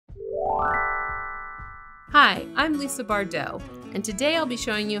Hi, I'm Lisa Bardot, and today I'll be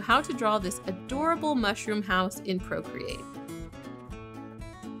showing you how to draw this adorable mushroom house in Procreate.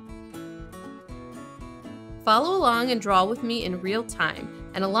 Follow along and draw with me in real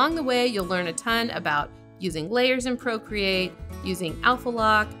time, and along the way you'll learn a ton about using layers in Procreate, using alpha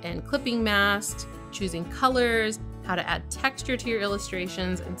lock and clipping masks, choosing colors, how to add texture to your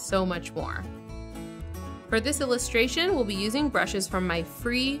illustrations, and so much more. For this illustration, we'll be using brushes from my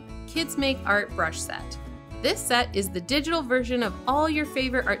free Kids Make Art brush set. This set is the digital version of all your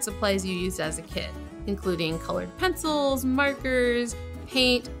favorite art supplies you used as a kid, including colored pencils, markers,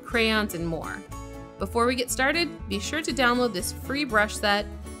 paint, crayons, and more. Before we get started, be sure to download this free brush set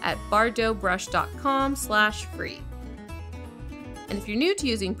at bardotbrush.com/free. And if you're new to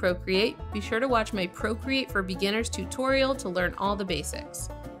using Procreate, be sure to watch my Procreate for Beginners tutorial to learn all the basics.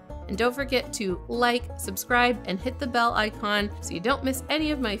 And don't forget to like, subscribe, and hit the bell icon so you don't miss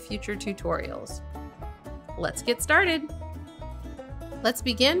any of my future tutorials. Let's get started. Let's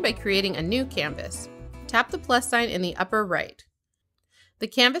begin by creating a new canvas. Tap the plus sign in the upper right. The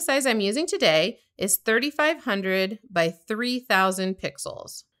canvas size I'm using today is 3500 by 3000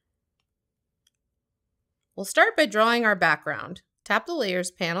 pixels. We'll start by drawing our background. Tap the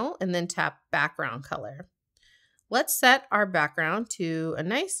Layers panel and then tap Background Color. Let's set our background to a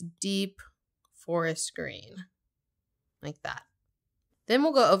nice deep forest green, like that. Then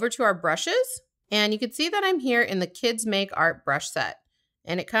we'll go over to our brushes, and you can see that I'm here in the Kids Make Art brush set,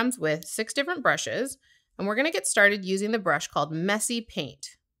 and it comes with 6 different brushes, and we're gonna get started using the brush called Messy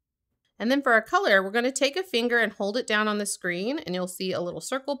Paint. And then for our color, we're gonna take a finger and hold it down on the screen, and you'll see a little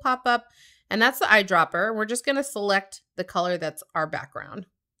circle pop up, and that's the eyedropper. We're just gonna select the color that's our background.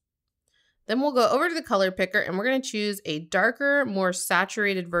 Then we'll go over to the color picker, and we're gonna choose a darker, more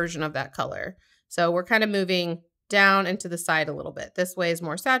saturated version of that color. So we're kind of moving down and to the side a little bit. This way is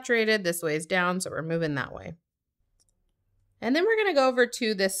more saturated, this way is down, so we're moving that way. And then we're gonna go over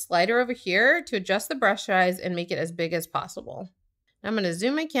to this slider over here to adjust the brush size and make it as big as possible. Now I'm gonna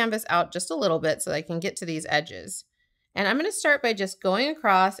zoom my canvas out just a little bit so I can get to these edges. And I'm gonna start by just going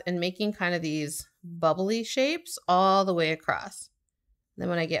across and making kind of these bubbly shapes all the way across. Then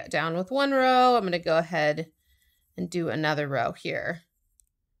when I get down with one row, I'm gonna go ahead and do another row here.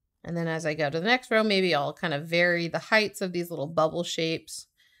 And then as I go to the next row, maybe I'll kind of vary the heights of these little bubble shapes.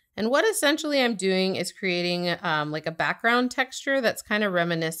 And what essentially I'm doing is creating like a background texture that's kind of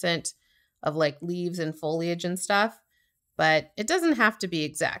reminiscent of like leaves and foliage and stuff, but it doesn't have to be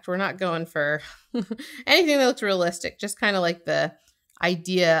exact. We're not going for anything that looks realistic, just kind of like the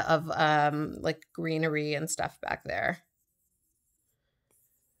idea of like greenery and stuff back there.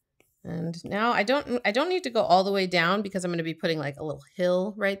 And now I don't need to go all the way down because I'm going to be putting like a little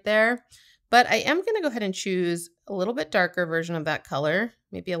hill right there. But I am going to go ahead and choose a little bit darker version of that color,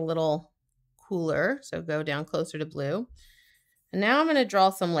 maybe a little cooler. So go down closer to blue. And now I'm going to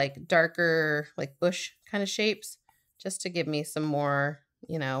draw some like darker, like bush kind of shapes just to give me some more,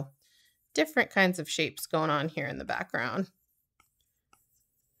 you know, different kinds of shapes going on here in the background.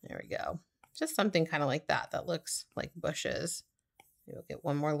 There we go. Just something kind of like that that looks like bushes. We'll get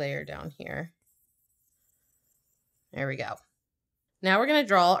one more layer down here. There we go. Now we're going to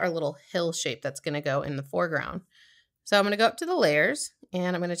draw our little hill shape that's going to go in the foreground. So I'm going to go up to the layers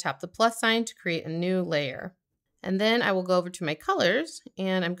and I'm going to tap the plus sign to create a new layer. And then I will go over to my colors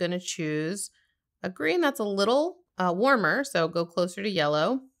and I'm going to choose a green that's a little warmer. So go closer to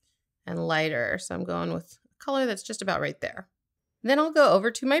yellow and lighter. So I'm going with a color that's just about right there. Then I'll go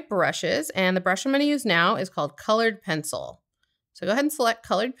over to my brushes, and the brush I'm going to use now is called Colored Pencil. So go ahead and select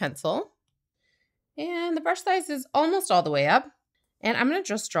Colored Pencil. And the brush size is almost all the way up. And I'm going to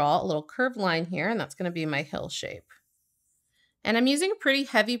just draw a little curved line here, and that's going to be my hill shape. And I'm using a pretty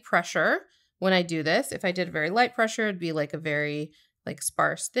heavy pressure when I do this. If I did a very light pressure, it'd be like a very like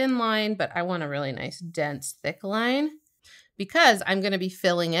sparse thin line, but I want a really nice dense thick line because I'm going to be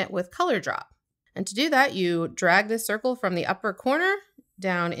filling it with color drop. And to do that, you drag this circle from the upper corner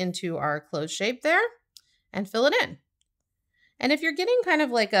down into our closed shape there and fill it in. And if you're getting kind of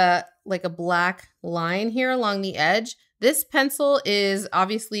like a black line here along the edge, this pencil is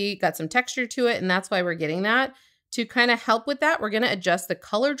obviously got some texture to it, and that's why we're getting that. To kind of help with that, we're going to adjust the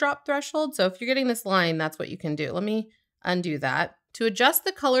color drop threshold. So if you're getting this line, that's what you can do. Let me undo that. To adjust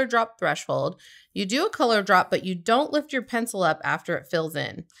the color drop threshold, you do a color drop, but you don't lift your pencil up after it fills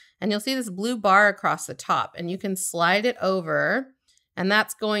in. And you'll see this blue bar across the top, and you can slide it over, and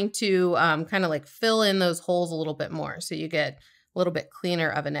that's going to kind of like fill in those holes a little bit more. So you get a little bit cleaner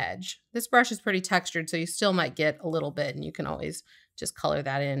of an edge. This brush is pretty textured, so you still might get a little bit, and you can always just color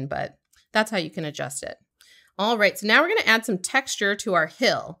that in, but that's how you can adjust it. All right, so now we're going to add some texture to our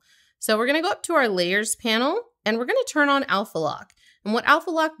hill. So we're going to go up to our layers panel and we're going to turn on alpha lock. And what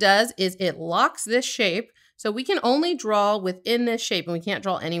alpha lock does is it locks this shape so we can only draw within this shape and we can't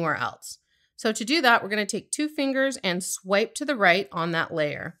draw anywhere else. So to do that, we're going to take 2 fingers and swipe to the right on that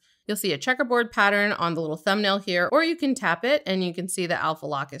layer. You'll see a checkerboard pattern on the little thumbnail here, or you can tap it and you can see the alpha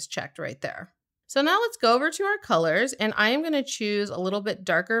lock is checked right there. So now let's go over to our colors, and I am going to choose a little bit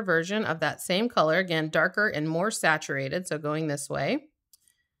darker version of that same color. Again, darker and more saturated, so going this way.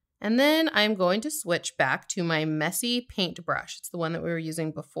 And then I'm going to switch back to my messy paintbrush. It's the one that we were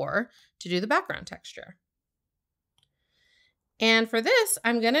using before to do the background texture. And for this,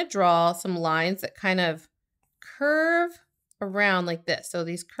 I'm going to draw some lines that kind of curve around like this. So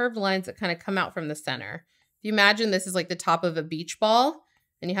these curved lines that kind of come out from the center. If you imagine this is like the top of a beach ball,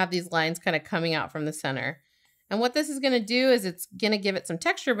 and you have these lines kind of coming out from the center. And what this is going to do is it's going to give it some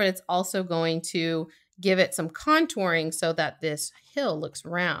texture, but it's also going to give it some contouring so that this hill looks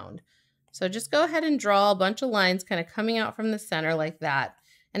round. So just go ahead and draw a bunch of lines kind of coming out from the center like that.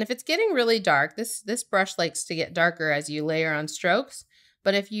 And if it's getting really dark, this brush likes to get darker as you layer on strokes.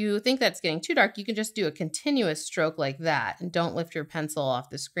 But if you think that's getting too dark, you can just do a continuous stroke like that and don't lift your pencil off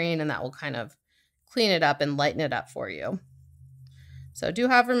the screen, and that will kind of clean it up and lighten it up for you. So do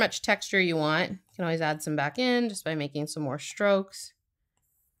however much texture you want. You can always add some back in just by making some more strokes.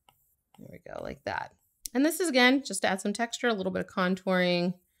 There we go, like that. And this is, again, just to add some texture, a little bit of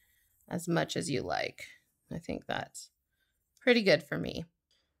contouring, as much as you like. I think that's pretty good for me.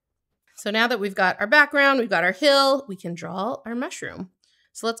 So now that we've got our background, we've got our hill, we can draw our mushroom.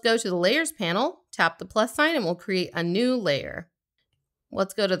 So let's go to the layers panel, tap the plus sign, and we'll create a new layer.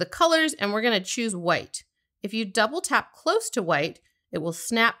 Let's go to the colors, and we're going to choose white. If you double tap close to white, it will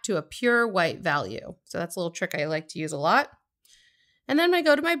snap to a pure white value. So that's a little trick I like to use a lot. And then I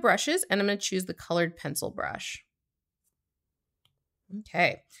go to my brushes and I'm going to choose the colored pencil brush.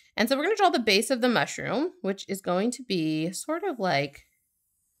 Okay. And so we're going to draw the base of the mushroom, which is going to be sort of like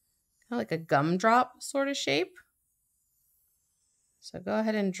a gumdrop sort of shape. So go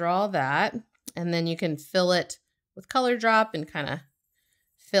ahead and draw that. And then you can fill it with color drop and kind of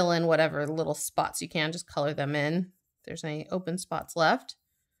fill in whatever little spots you can. Just color them in. If there's any open spots left.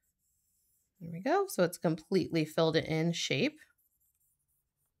 There we go. So it's completely filled it in shape.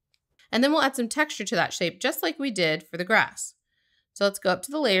 And then we'll add some texture to that shape, just like we did for the grass. So let's go up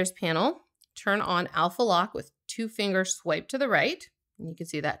to the layers panel, turn on alpha lock with 2 fingers swipe to the right. And you can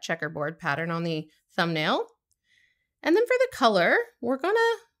see that checkerboard pattern on the thumbnail. And then for the color, we're going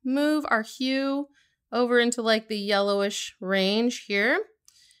to move our hue over into like the yellowish range here.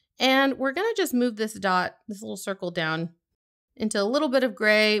 And we're going to just move this dot, this little circle down into a little bit of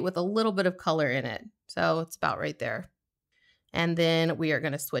gray with a little bit of color in it. So it's about right there. And then we are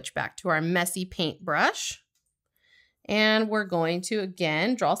going to switch back to our messy paintbrush. And we're going to,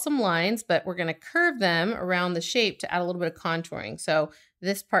 again, draw some lines, but we're going to curve them around the shape to add a little bit of contouring. So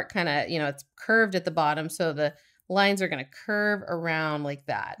this part kind of, it's curved at the bottom. So the lines are going to curve around like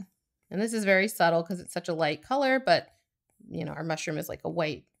that. And this is very subtle because it's such a light color, but, our mushroom is like a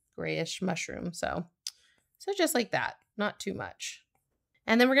white grayish mushroom. So just like that, not too much.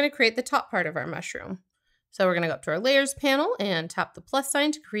 And then we're going to create the top part of our mushroom. So we're going to go up to our layers panel and tap the plus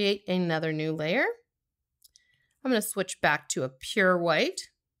sign to create another new layer. I'm going to switch back to a pure white.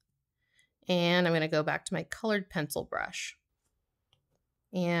 And I'm going to go back to my colored pencil brush.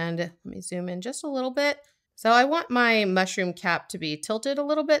 And let me zoom in just a little bit. So I want my mushroom cap to be tilted a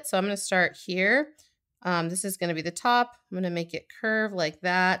little bit. So I'm going to start here. This is going to be the top. I'm going to make it curve like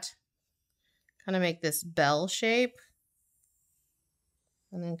that. Kind of make this bell shape.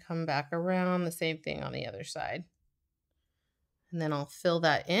 And then come back around, the same thing on the other side. And then I'll fill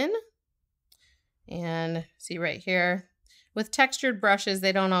that in. And see right here, with textured brushes,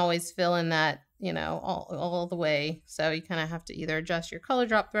 they don't always fill in that, all the way. So you kind of have to either adjust your color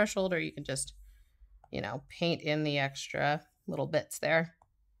drop threshold or you can just, paint in the extra little bits there.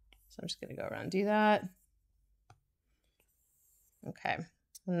 So I'm just going to go around and do that. Okay.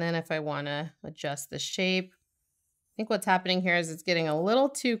 And then if I want to adjust the shape, I think what's happening here is it's getting a little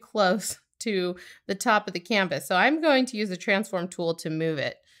too close to the top of the canvas. So I'm going to use the transform tool to move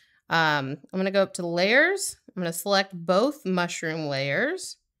it. I'm going to go up to layers. I'm going to select both mushroom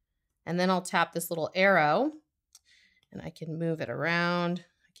layers, and then I'll tap this little arrow and I can move it around.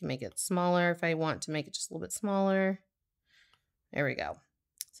 I can make it smaller if I want to make it just a little bit smaller. There we go.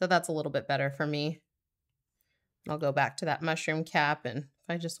 So that's a little bit better for me. I'll go back to that mushroom cap, and if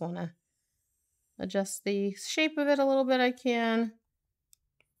I just want to adjust the shape of it a little bit, I can.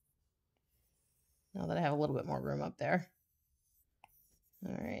 Now that I have a little bit more room up there.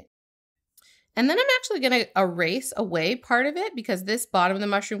 All right. And then I'm actually going to erase away part of it because this bottom of the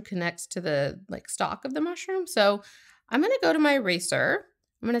mushroom connects to the stalk of the mushroom. So I'm going to go to my eraser.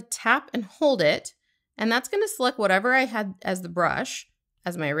 I'm going to tap and hold it. And that's going to select whatever I had as the brush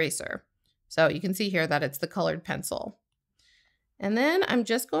as my eraser. So you can see here that it's the colored pencil. And then I'm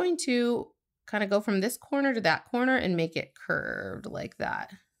just going to kind of go from this corner to that corner and make it curved like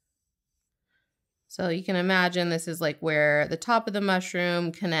that. So you can imagine this is like where the top of the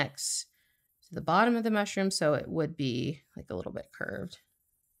mushroom connects to the bottom of the mushroom, so it would be like a little bit curved.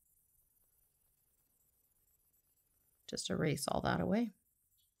 Just erase all that away.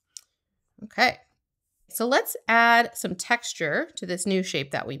 Okay, so let's add some texture to this new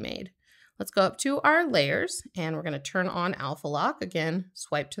shape that we made. Let's go up to our layers and we're going to turn on Alpha Lock. Again,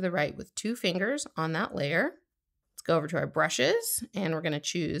 swipe to the right with 2 fingers on that layer. Let's go over to our brushes and we're going to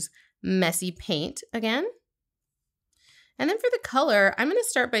choose Messy Paint again. And then for the color, I'm going to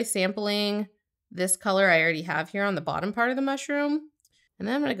start by sampling this color I already have here on the bottom part of the mushroom. And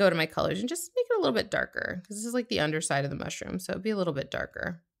then I'm going to go to my colors and just make it a little bit darker because this is like the underside of the mushroom. So it'd be a little bit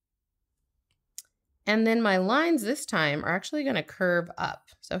darker. And then my lines this time are actually going to curve up.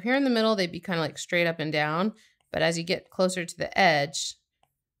 So here in the middle, they'd be kind of like straight up and down. But as you get closer to the edge,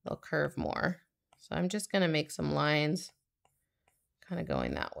 they'll curve more. So I'm just going to make some lines kind of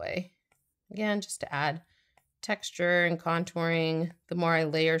going that way. Again, just to add texture and contouring. The more I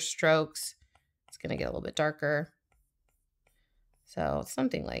layer strokes, it's going to get a little bit darker. So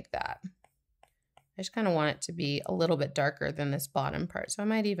something like that. I just kind of want it to be a little bit darker than this bottom part. So I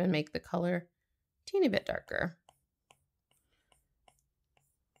might even make the color a teeny bit darker.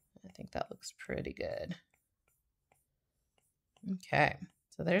 I think that looks pretty good. Okay,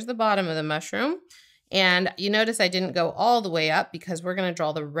 so there's the bottom of the mushroom. And you notice I didn't go all the way up because we're going to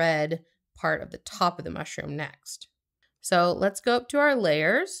draw the red part of the top of the mushroom next. So let's go up to our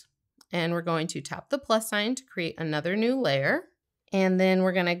layers and we're going to tap the plus sign to create another new layer. And then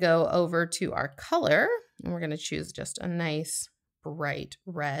we're going to go over to our color and we're going to choose just a nice bright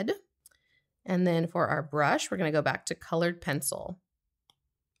red. And then for our brush, we're going to go back to colored pencil.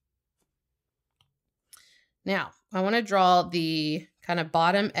 Now, I want to draw the kind of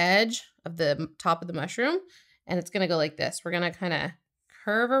bottom edge of the top of the mushroom, and it's going to go like this. We're going to kind of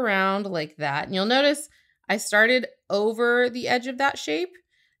curve around like that. And you'll notice I started over the edge of that shape,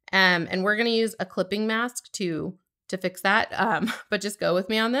 and we're going to use a clipping mask to fix that, but just go with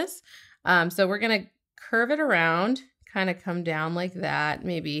me on this. So we're going to curve it around, kind of come down like that,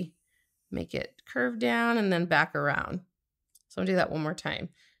 maybe make it curve down and then back around. So I'll do that one more time.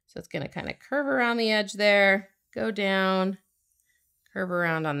 So it's going to kind of curve around the edge there, go down, curve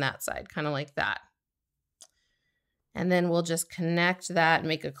around on that side, kind of like that. And then we'll just connect that and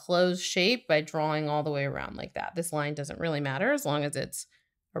make a closed shape by drawing all the way around like that. This line doesn't really matter as long as it's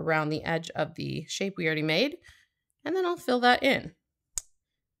around the edge of the shape we already made. And then I'll fill that in.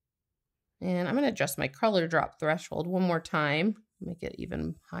 And I'm going to adjust my color drop threshold one more time, make it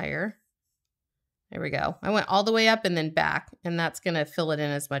even higher. There we go. I went all the way up and then back, and that's going to fill it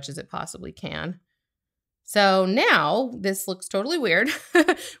in as much as it possibly can. So now this looks totally weird.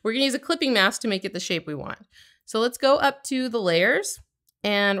 We're going to use a clipping mask to make it the shape we want. So let's go up to the layers,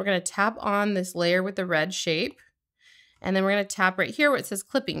 and we're going to tap on this layer with the red shape. And then we're going to tap right here where it says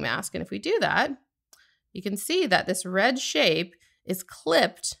clipping mask. And if we do that, you can see that this red shape is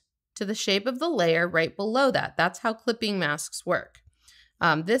clipped to the shape of the layer right below that. That's how clipping masks work.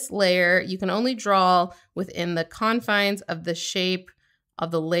 This layer, you can only draw within the confines of the shape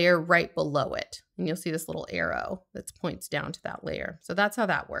of the layer right below it. And you'll see this little arrow that points down to that layer. So that's how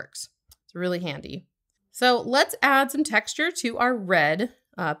that works. It's really handy. So let's add some texture to our red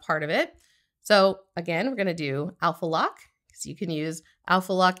part of it. So again, we're going to do Alpha Lock because you can use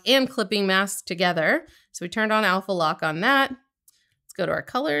Alpha Lock and clipping mask together. So we turned on Alpha Lock on that. Let's go to our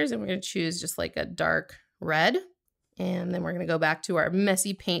colors and we're going to choose just like a dark red. And then we're going to go back to our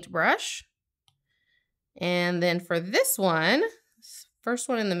messy paint brush. And then for this one, first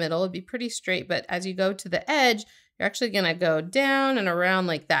one in the middle would be pretty straight, but as you go to the edge, you're actually going to go down and around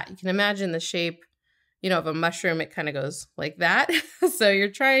like that. You can imagine the shape, of a mushroom. It kind of goes like that. So you're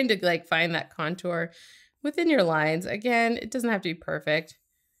trying to like find that contour within your lines. Again, it doesn't have to be perfect.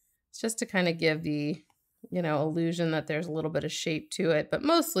 It's just to kind of give the, illusion that there's a little bit of shape to it, but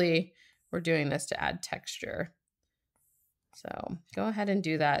mostly we're doing this to add texture. So go ahead and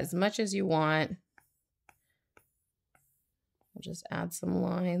do that as much as you want. We'll just add some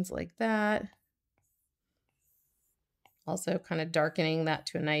lines like that. Also kind of darkening that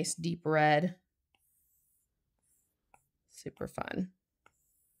to a nice deep red. Super fun.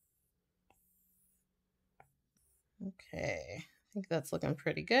 Okay, I think that's looking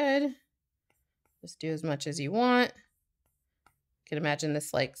pretty good. Just do as much as you want. You can imagine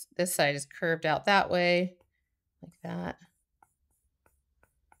this like this side is curved out that way, like that.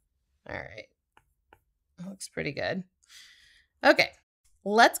 All right. Looks pretty good. Okay,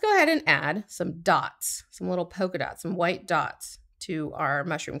 let's go ahead and add some dots, some little polka dots, some white dots to our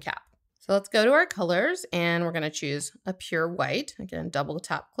mushroom cap. So let's go to our colors and we're going to choose a pure white. Again, double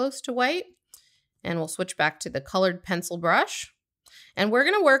tap close to white. And we'll switch back to the colored pencil brush. And we're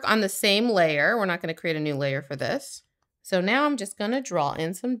going to work on the same layer. We're not going to create a new layer for this. So now I'm just going to draw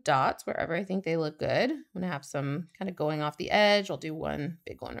in some dots wherever I think they look good. I'm going to have some kind of going off the edge. I'll do one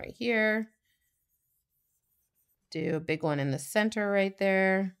big one right here. Do a big one in the center right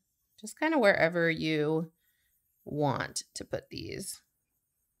there. Just kind of wherever you want to put these.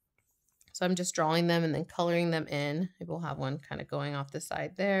 So I'm just drawing them and then coloring them in. Maybe we'll have one kind of going off the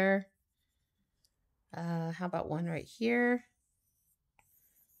side there. How about one right here?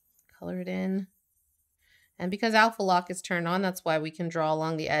 Color it in. And because alpha lock is turned on, that's why we can draw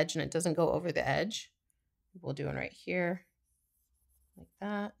along the edge and it doesn't go over the edge. We'll do one right here, like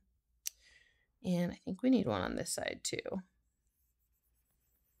that. And I think we need one on this side too.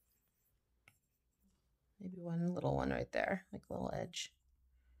 Maybe one little one right there, like a little edge.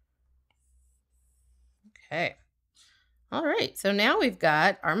 Okay. All right, so now we've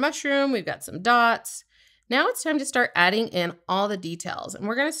got our mushroom, we've got some dots. Now it's time to start adding in all the details. And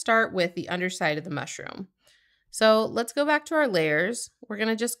we're gonna start with the underside of the mushroom. So let's go back to our layers. We're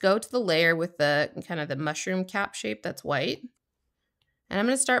gonna just go to the layer with the kind of the mushroom cap shape that's white. And I'm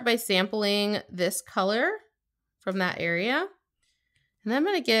gonna start by sampling this color from that area. And then I'm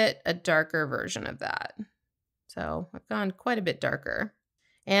gonna get a darker version of that. So I've gone quite a bit darker.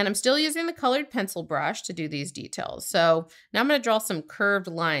 And I'm still using the colored pencil brush to do these details. So now I'm going to draw some curved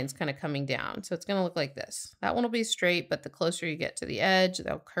lines kind of coming down. So it's going to look like this. That one will be straight, but the closer you get to the edge,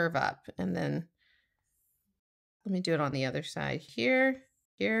 they'll curve up. And then let me do it on the other side here,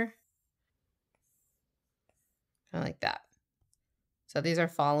 here, kind of like that. So these are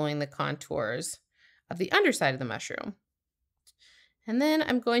following the contours of the underside of the mushroom. And then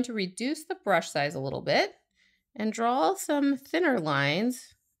I'm going to reduce the brush size a little bit and draw some thinner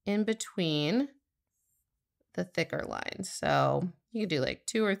lines in between the thicker lines. So you can do like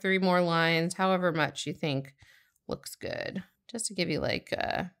 2 or 3 more lines, however much you think looks good, just to give you like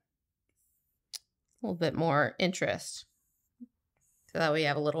a little bit more interest. So that way you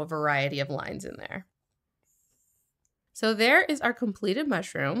have a little variety of lines in there. So there is our completed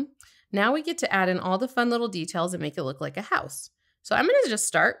mushroom. Now we get to add in all the fun little details and make it look like a house. So I'm going to just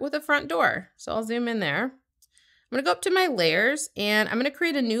start with a front door. So I'll zoom in there. I'm going to go up to my layers and I'm going to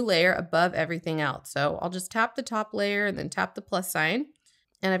create a new layer above everything else. So I'll just tap the top layer and then tap the plus sign.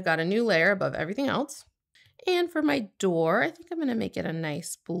 And I've got a new layer above everything else. And for my door, I think I'm going to make it a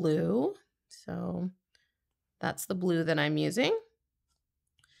nice blue. So that's the blue that I'm using.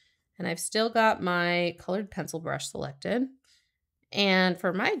 And I've still got my colored pencil brush selected. And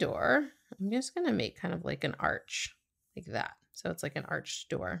for my door, I'm just going to make kind of like an arch like that. So it's like an arched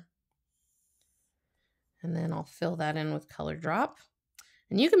door. And then I'll fill that in with color drop.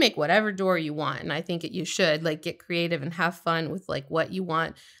 And you can make whatever door you want. And I think you should like get creative and have fun with like what you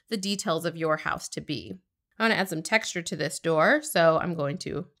want the details of your house to be. I want to add some texture to this door. So I'm going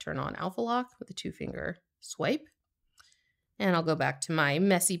to turn on alpha lock with a 2-finger swipe. And I'll go back to my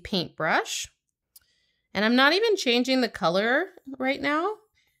messy paintbrush. And I'm not even changing the color right now.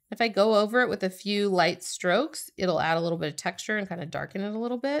 If I go over it with a few light strokes, it'll add a little bit of texture and kind of darken it a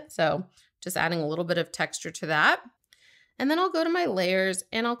little bit. So just adding a little bit of texture to that. And then I'll go to my layers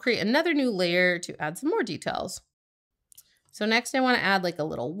and I'll create another new layer to add some more details. So next I want to add like a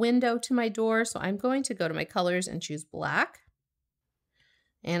little window to my door. So I'm going to go to my colors and choose black.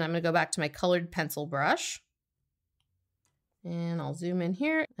 And I'm going to go back to my colored pencil brush. And I'll zoom in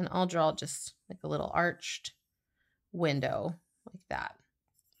here and I'll draw just like a little arched window like that.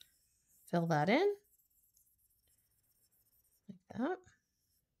 Fill that in like that.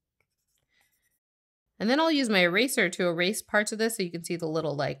 And then I'll use my eraser to erase parts of this so you can see the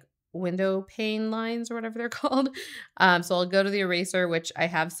little like window pane lines or whatever they're called. So I'll go to the eraser, which I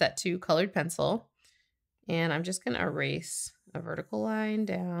have set to colored pencil. And I'm just going to erase a vertical line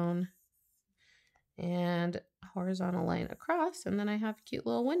down and a horizontal line across. And then I have a cute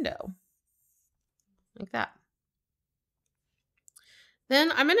little window like that.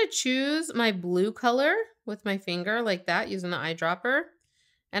 Then I'm going to choose my blue color with my finger like that using the eyedropper.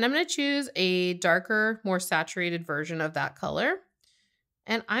 And I'm going to choose a darker, more saturated version of that color.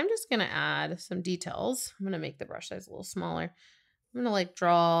 And I'm just going to add some details. I'm going to make the brush size a little smaller. I'm going to like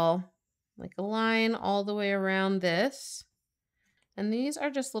draw like a line all the way around this. And these are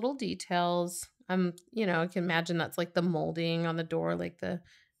just little details You know, I can imagine that's like the molding on the door, like the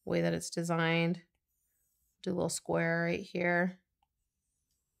way that it's designed. Do a little square right here.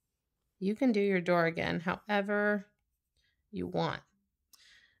 You can do your door again however you want.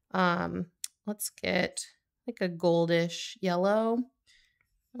 Let's get like a goldish yellow.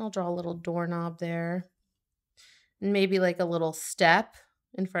 I'll draw a little doorknob there. And maybe like a little step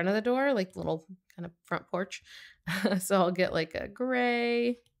in front of the door, like little kind of front porch. So I'll get like a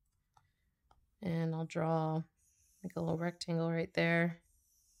gray. And I'll draw like a little rectangle right there.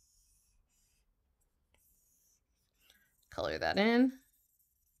 Color that in.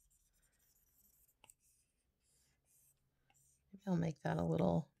 Maybe I'll make that a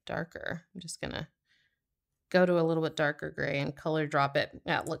little darker. I'm just going to go to a little bit darker gray and color drop it.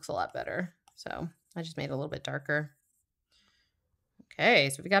 Yeah, it looks a lot better. So I just made it a little bit darker. Okay,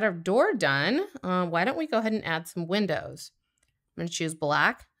 so we got our door done. Why don't we go ahead and add some windows? I'm going to choose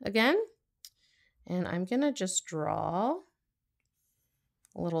black again. And I'm going to just draw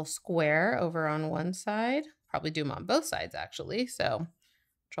a little square over on one side. Probably do them on both sides, actually. So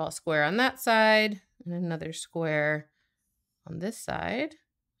draw a square on that side and another square on this side.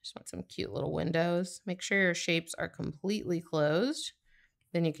 Just want some cute little windows. Make sure your shapes are completely closed.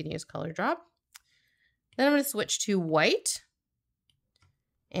 Then you can use color drop. Then I'm going to switch to white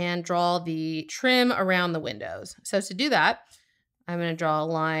and draw the trim around the windows. So to do that, I'm going to draw a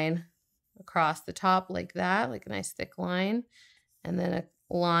line across the top like that, like a nice thick line, and then a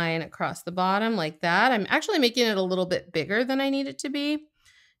line across the bottom like that. I'm actually making it a little bit bigger than I need it to be,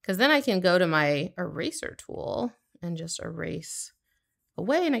 because then I can go to my eraser tool and just erase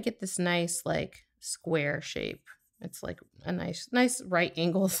away, and I get this nice like square shape. It's like a nice right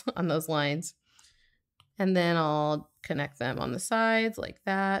angles on those lines. And then I'll connect them on the sides like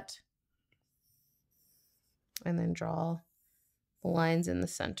that. And then draw the lines in the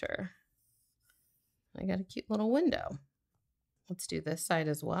center. I got a cute little window. Let's do this side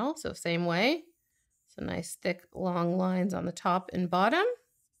as well. So same way. So nice thick long lines on the top and bottom.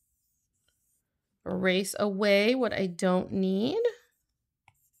 Erase away what I don't need.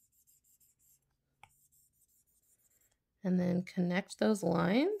 And then connect those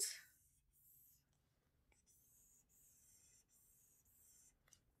lines.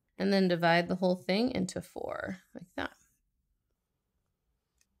 And then divide the whole thing into 4, like that.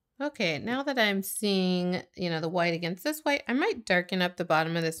 Okay, now that I'm seeing, the white against this white, I might darken up the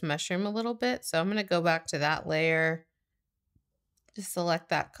bottom of this mushroom a little bit. So I'm going to go back to that layer, just select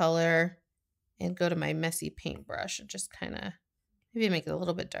that color, and go to my messy paintbrush and just kind of maybe make it a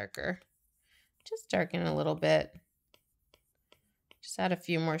little bit darker. Just darken a little bit. Just add a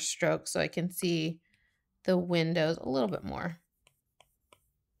few more strokes so I can see the windows a little bit more.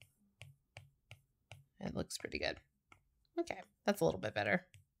 It looks pretty good. Okay, that's a little bit better.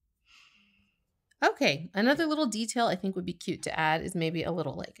 Okay, another little detail I think would be cute to add is maybe a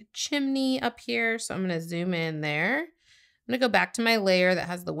little like chimney up here. So I'm going to zoom in there. I'm going to go back to my layer that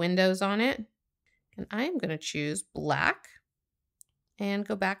has the windows on it. And I'm going to choose black and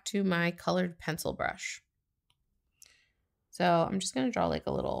go back to my colored pencil brush. So I'm just going to draw like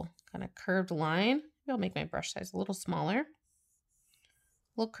a little kind of curved line. Maybe I'll make my brush size a little smaller. A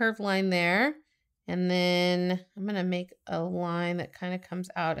little curved line there. And then I'm going to make a line that kind of comes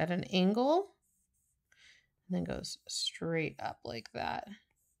out at an angle and then goes straight up like that.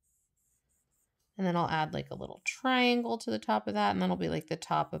 And then I'll add like a little triangle to the top of that. And that'll be like the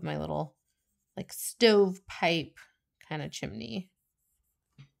top of my little like stovepipe kind of chimney.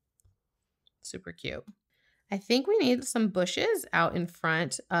 Super cute. I think we need some bushes out in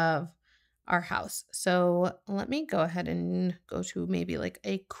front of our house. So let me go ahead and go to maybe like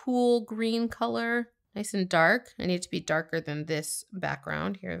a cool green color, nice and dark. I need it to be darker than this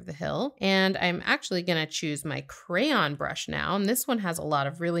background here of the hill. And I'm actually going to choose my crayon brush now. And this one has a lot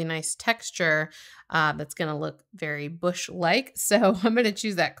of really nice texture that's going to look very bush-like. So I'm going to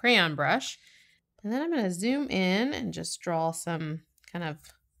choose that crayon brush. And then I'm going to zoom in and just draw some kind of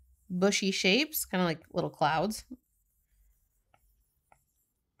bushy shapes, kind of like little clouds.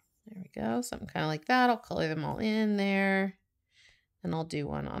 There we go. Something kind of like that. I'll color them all in there. And I'll do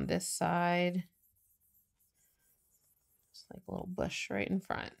one on this side. Just like a little bush right in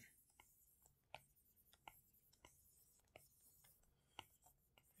front.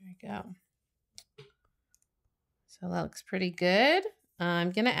 There we go. So that looks pretty good.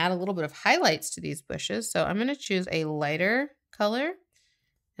 I'm going to add a little bit of highlights to these bushes. So I'm going to choose a lighter color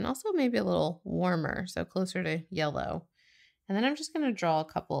and also maybe a little warmer, so closer to yellow. And then I'm just going to draw a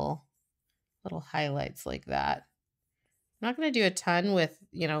couple little highlights like that. I'm not going to do a ton with,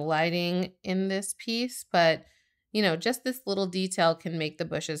 lighting in this piece, but you know, just this little detail can make the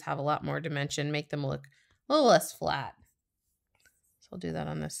bushes have a lot more dimension, make them look a little less flat. So I'll do that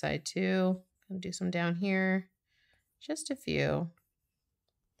on this side too. I'll do some down here, just a few.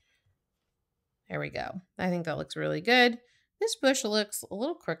 There we go. I think that looks really good. This bush looks a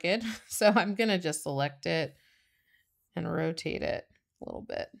little crooked, so I'm gonna just select it and rotate it a little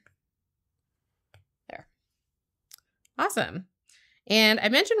bit. There. Awesome. And I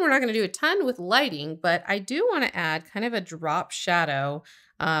mentioned we're not going to do a ton with lighting, but I do want to add kind of a drop shadow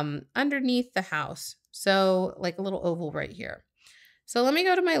underneath the house. So like a little oval right here. So let me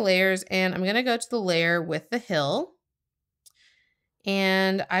go to my layers and I'm going to go to the layer with the hill.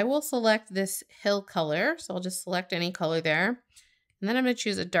 And I will select this hill color. So I'll just select any color there. And then I'm going to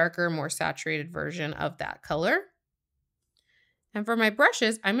choose a darker, more saturated version of that color. And for my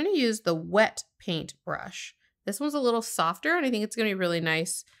brushes, I'm going to use the wet paint brush. This one's a little softer, and I think it's going to be really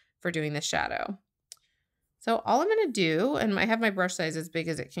nice for doing the shadow. So all I'm going to do, and I have my brush size as big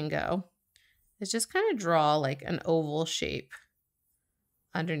as it can go, is just kind of draw like an oval shape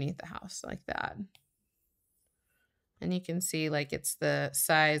underneath the house like that. And you can see like it's the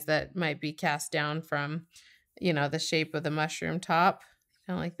size that might be cast down from, you know, the shape of the mushroom top,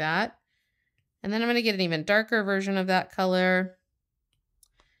 kind of like that. And then I'm going to get an even darker version of that color.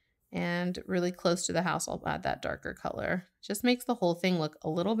 And really close to the house, I'll add that darker color. Just makes the whole thing look a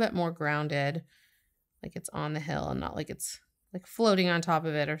little bit more grounded, like it's on the hill and not like it's like floating on top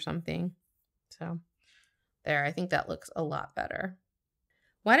of it or something. So there, I think that looks a lot better.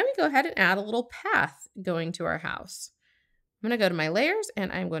 Why don't we go ahead and add a little path going to our house? I'm going to go to my layers and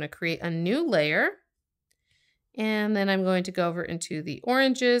I'm going to create a new layer. And then I'm going to go over into the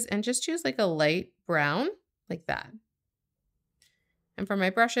oranges and just choose like a light brown like that. And for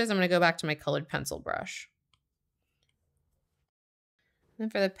my brushes, I'm going to go back to my colored pencil brush.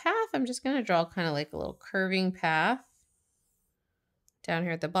 And for the path, I'm just going to draw kind of like a little curving path. Down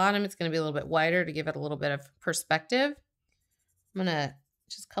here at the bottom, it's going to be a little bit wider to give it a little bit of perspective. I'm going to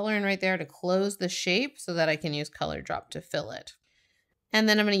just color in right there to close the shape so that I can use color drop to fill it. And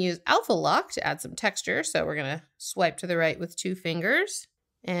then I'm going to use Alpha Lock to add some texture. So we're going to swipe to the right with 2 fingers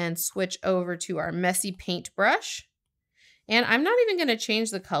and switch over to our messy paint brush. And I'm not even going to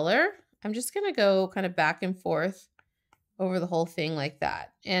change the color. I'm just going to go kind of back and forth over the whole thing like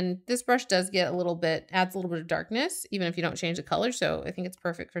that. And this brush does get a little bit, adds a little bit of darkness, even if you don't change the color. So I think it's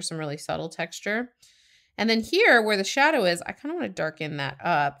perfect for some really subtle texture. And then here where the shadow is, I kind of want to darken that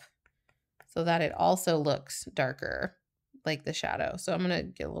up so that it also looks darker like the shadow. So I'm going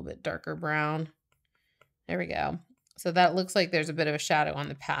to get a little bit darker brown. There we go. So that looks like there's a bit of a shadow on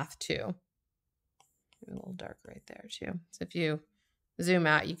the path too. A little dark right there too. So if you zoom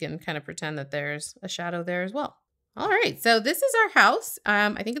out, you can kind of pretend that there's a shadow there as well. All right, so this is our house.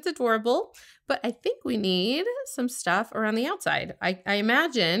 I think it's adorable, but I think we need some stuff around the outside. I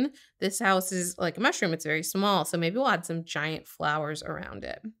imagine this house is like a mushroom. It's very small, so maybe we'll add some giant flowers around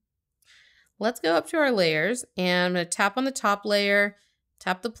it. Let's go up to our layers, and I'm going to tap on the top layer,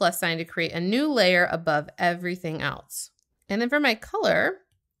 tap the plus sign to create a new layer above everything else. And then for my color,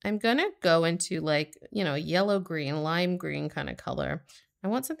 I'm going to go into like, you know, yellow green, lime green kind of color. I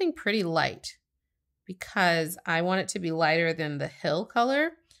want something pretty light because I want it to be lighter than the hill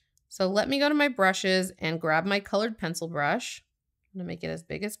color. So let me go to my brushes and grab my colored pencil brush. I'm going to make it as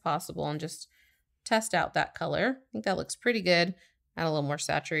big as possible and just test out that color. I think that looks pretty good. Add a little more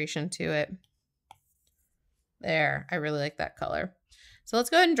saturation to it. There, I really like that color. So let's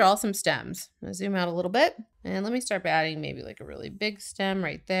go ahead and draw some stems. I'm going to zoom out a little bit. And let me start by adding maybe like a really big stem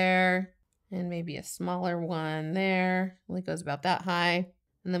right there. And maybe a smaller one there. Only goes about that high.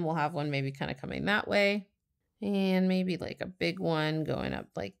 And then we'll have one maybe kind of coming that way. And maybe like a big one going up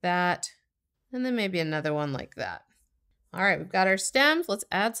like that. And then maybe another one like that. All right, we've got our stems. Let's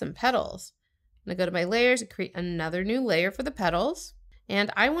add some petals. I'm going to go to my layers and create another new layer for the petals.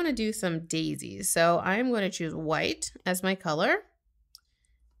 And I want to do some daisies. So I'm going to choose white as my color.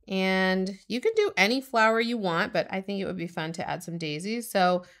 And you can do any flower you want, but I think it would be fun to add some daisies.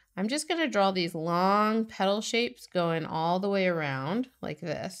 So I'm just going to draw these long petal shapes going all the way around like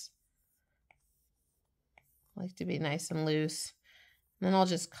this. I like to be nice and loose. And then I'll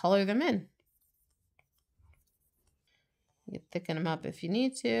just color them in. You can thicken them up if you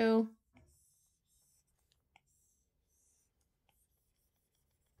need to.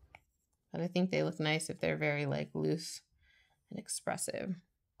 But I think they look nice if they're very like loose and expressive.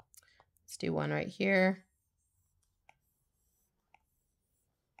 Let's do one right here.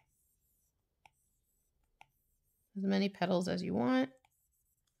 As many petals as you want.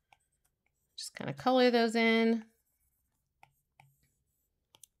 Just kind of color those in.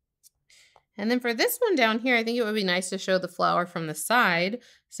 And then for this one down here, I think it would be nice to show the flower from the side.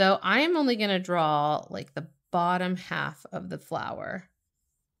 So I am only going to draw like the bottom half of the flower.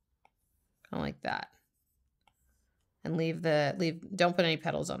 Kind of like that. And don't put any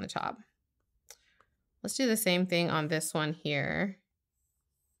petals on the top. Let's do the same thing on this one here.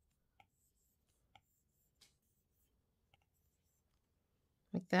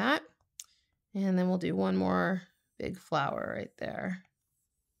 Like that. And then we'll do one more big flower right there.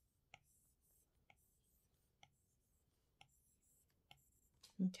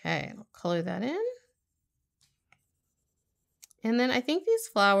 Okay, I'll color that in. And then I think these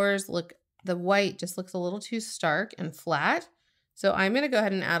flowers the white just looks a little too stark and flat. So I'm going to go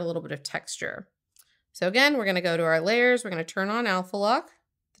ahead and add a little bit of texture. So again, we're going to go to our layers. We're going to turn on Alpha Lock,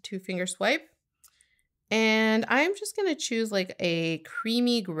 the 2-finger swipe. And I'm just going to choose like a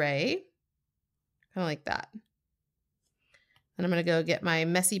creamy gray, kind of like that. And I'm going to go get my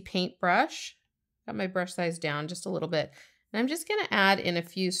messy paint brush. Got my brush size down just a little bit. And I'm just going to add in a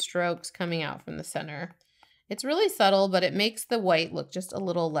few strokes coming out from the center. It's really subtle, but it makes the white look just a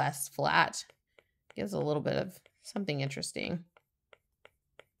little less flat. Gives a little bit of something interesting.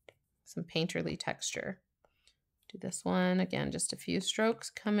 Some painterly texture. Do this one. Again, just a few strokes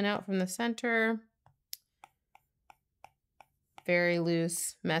coming out from the center. Very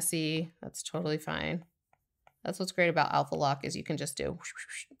loose, messy. That's totally fine. That's what's great about Alpha Lock is you can just do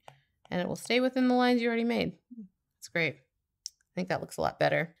and it will stay within the lines you already made. It's great. I think that looks a lot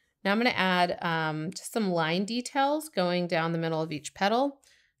better. Now I'm going to add just some line details going down the middle of each petal.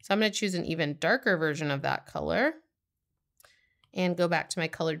 So I'm going to choose an even darker version of that color and go back to my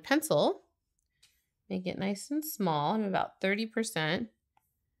colored pencil. Make it nice and small. I'm about 30%.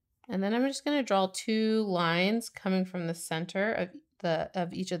 And then I'm just going to draw 2 lines coming from the center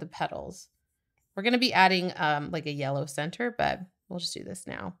of each of the petals. We're going to be adding like a yellow center, but we'll just do this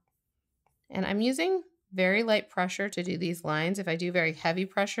now. And I'm using very light pressure to do these lines. If I do very heavy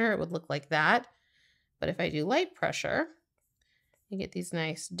pressure, it would look like that. But if I do light pressure, you get these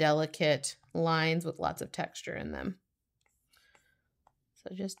nice, delicate lines with lots of texture in them.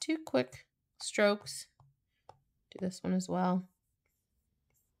 So just 2 quick strokes. Do this one as well.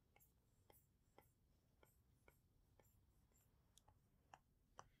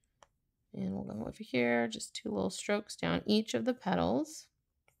 And we'll go over here, just 2 little strokes down each of the petals.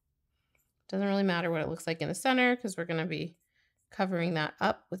 Doesn't really matter what it looks like in the center because we're going to be covering that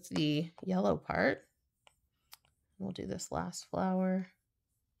up with the yellow part. We'll do this last flower.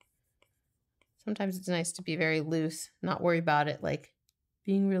 Sometimes it's nice to be very loose, not worry about it like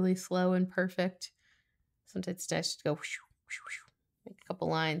being really slow and perfect. Sometimes it's nice to go make a couple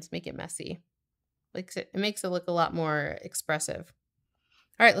lines, make it messy. It makes it look a lot more expressive.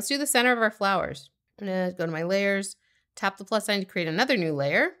 All right, let's do the center of our flowers. I'm going to go to my layers, tap the plus sign to create another new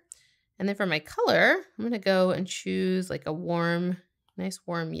layer. And then for my color, I'm going to go and choose like a nice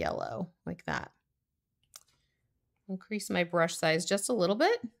warm yellow, like that. Increase my brush size just a little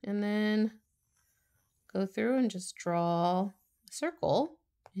bit, and then go through and just draw a circle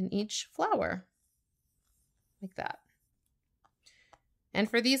in each flower, like that. And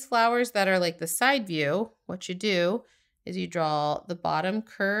for these flowers that are like the side view, what you do is you draw the bottom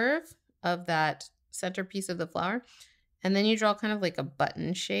curve of that centerpiece of the flower, and then you draw kind of like a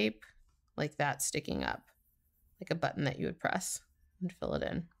button shape, like that sticking up, like a button that you would press and fill it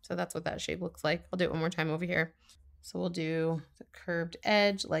in. So that's what that shape looks like. I'll do it one more time over here. So we'll do the curved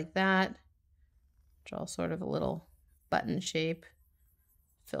edge like that, draw sort of a little button shape,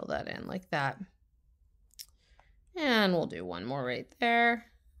 fill that in like that. And we'll do one more right there.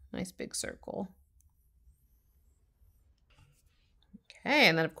 Nice big circle. Okay,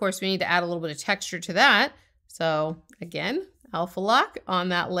 and then of course we need to add a little bit of texture to that. So again, Alpha Lock on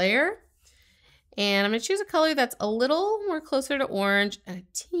that layer. And I'm going to choose a color that's a little more closer to orange and a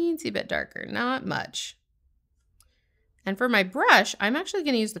teensy bit darker, not much. And for my brush, I'm actually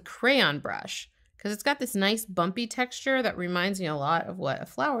going to use the Crayon brush because it's got this nice bumpy texture that reminds me a lot of what a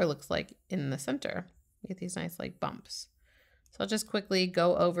flower looks like in the center. You get these nice like bumps. So I'll just quickly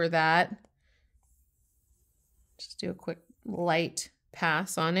go over that. Just do a quick light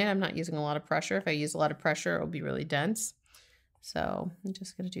pass on it. I'm not using a lot of pressure. If I use a lot of pressure, it will be really dense. So I'm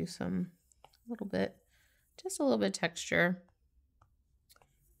just going to do just a little bit of texture.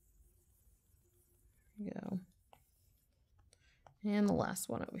 There we go. And the last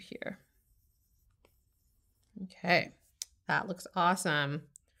one over here. Okay, that looks awesome.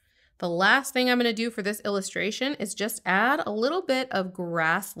 The last thing I'm going to do for this illustration is just add a little bit of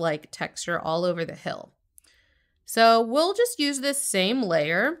grass-like texture all over the hill. So we'll just use this same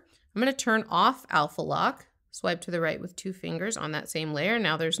layer. I'm going to turn off Alpha Lock swipe to the right with 2 fingers on that same layer.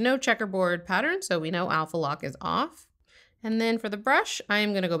 Now there's no checkerboard pattern, so we know alpha lock is off. And then for the brush, I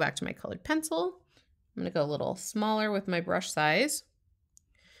am going to go back to my colored pencil. I'm going to go a little smaller with my brush size.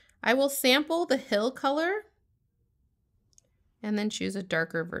 I will sample the hill color and then choose a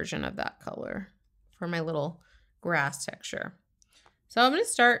darker version of that color for my little grass texture. So I'm going to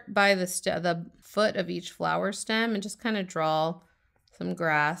start by the foot of each flower stem and just kind of draw some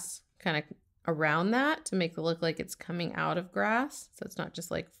grass kind of around that to make it look like it's coming out of grass. So it's not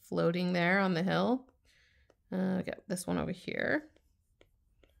just like floating there on the hill. I got this one over here.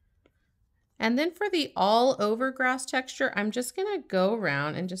 And then for the all over grass texture, I'm just going to go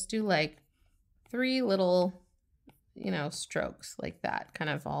around and just do like 3 little, strokes like that, kind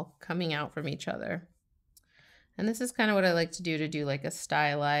of all coming out from each other. And this is kind of what I like to do like a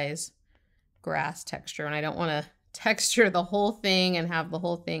stylized grass texture. And I don't want to texture the whole thing and have the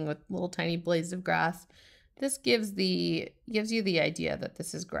whole thing with little tiny blades of grass. This gives you the idea that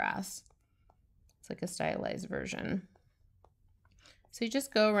this is grass. It's like a stylized version. So you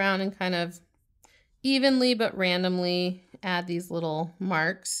just go around and kind of evenly but randomly add these little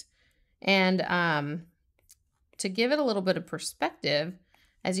marks. And to give it a little bit of perspective,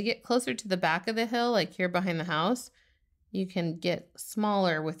 as you get closer to the back of the hill, like here behind the house, you can get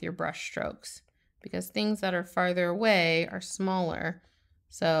smaller with your brush strokes because things that are farther away are smaller.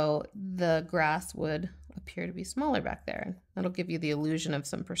 So the grass would appear to be smaller back there. That'll give you the illusion of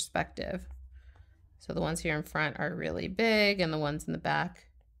some perspective. So the ones here in front are really big and the ones in the back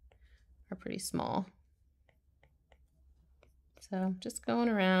are pretty small. So just going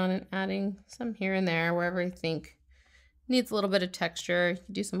around and adding some here and there wherever I think needs a little bit of texture. You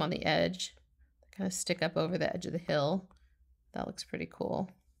can do some on the edge, kind of stick up over the edge of the hill. That looks pretty cool.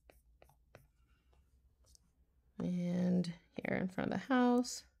 And here in front of the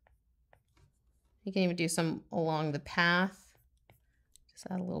house. You can even do some along the path. Just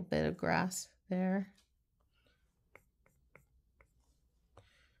add a little bit of grass there.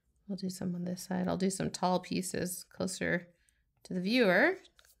 I'll do some on this side. I'll do some tall pieces closer to the viewer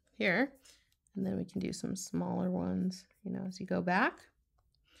here. And then we can do some smaller ones, as you go back.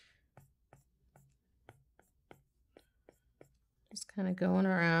 Just kind of going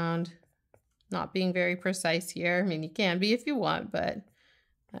around, not being very precise here. I mean, you can be if you want, but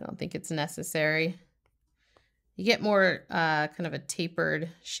I don't think it's necessary. You get more kind of a tapered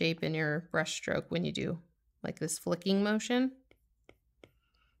shape in your brush stroke when you do like this flicking motion.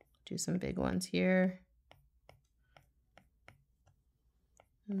 Do some big ones here.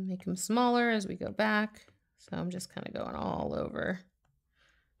 And make them smaller as we go back. So I'm just kind of going all over.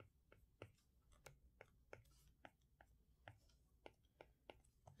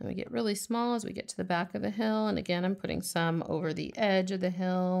 And we get really small as we get to the back of the hill. And again, I'm putting some over the edge of the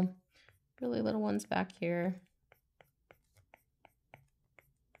hill. Really little ones back here.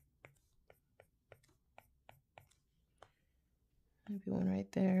 Maybe one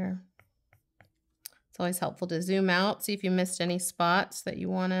right there. It's always helpful to zoom out, see if you missed any spots that you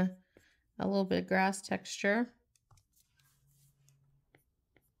want a little bit of grass texture.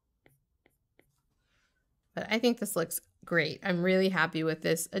 But I think this looks great. I'm really happy with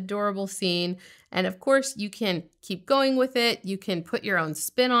this adorable scene. And of course, you can keep going with it. You can put your own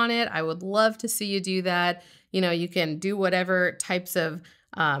spin on it. I would love to see you do that. You can do whatever types of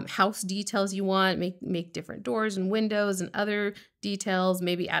house details you want, make different doors and windows and other details,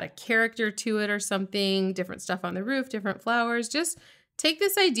 maybe add a character to it or something, different stuff on the roof, different flowers. Just take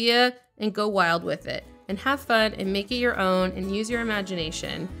this idea and go wild with it and have fun and make it your own and use your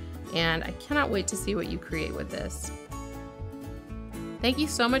imagination. And I cannot wait to see what you create with this. Thank you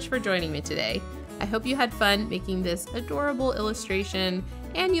so much for joining me today. I hope you had fun making this adorable illustration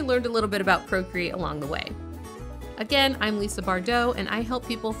and you learned a little bit about Procreate along the way. Again, I'm Lisa Bardot, and I help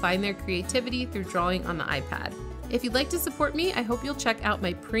people find their creativity through drawing on the iPad. If you'd like to support me, I hope you'll check out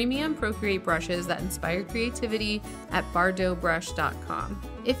my premium Procreate brushes that inspire creativity at bardotbrush.com.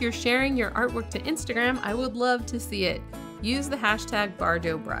 If you're sharing your artwork to Instagram, I would love to see it. Use the hashtag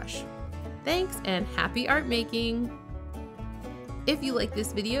 #BardotBrush. Thanks and happy art making! If you like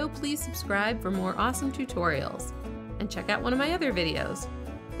this video, please subscribe for more awesome tutorials and check out one of my other videos.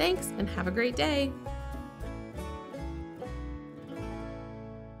 Thanks and have a great day!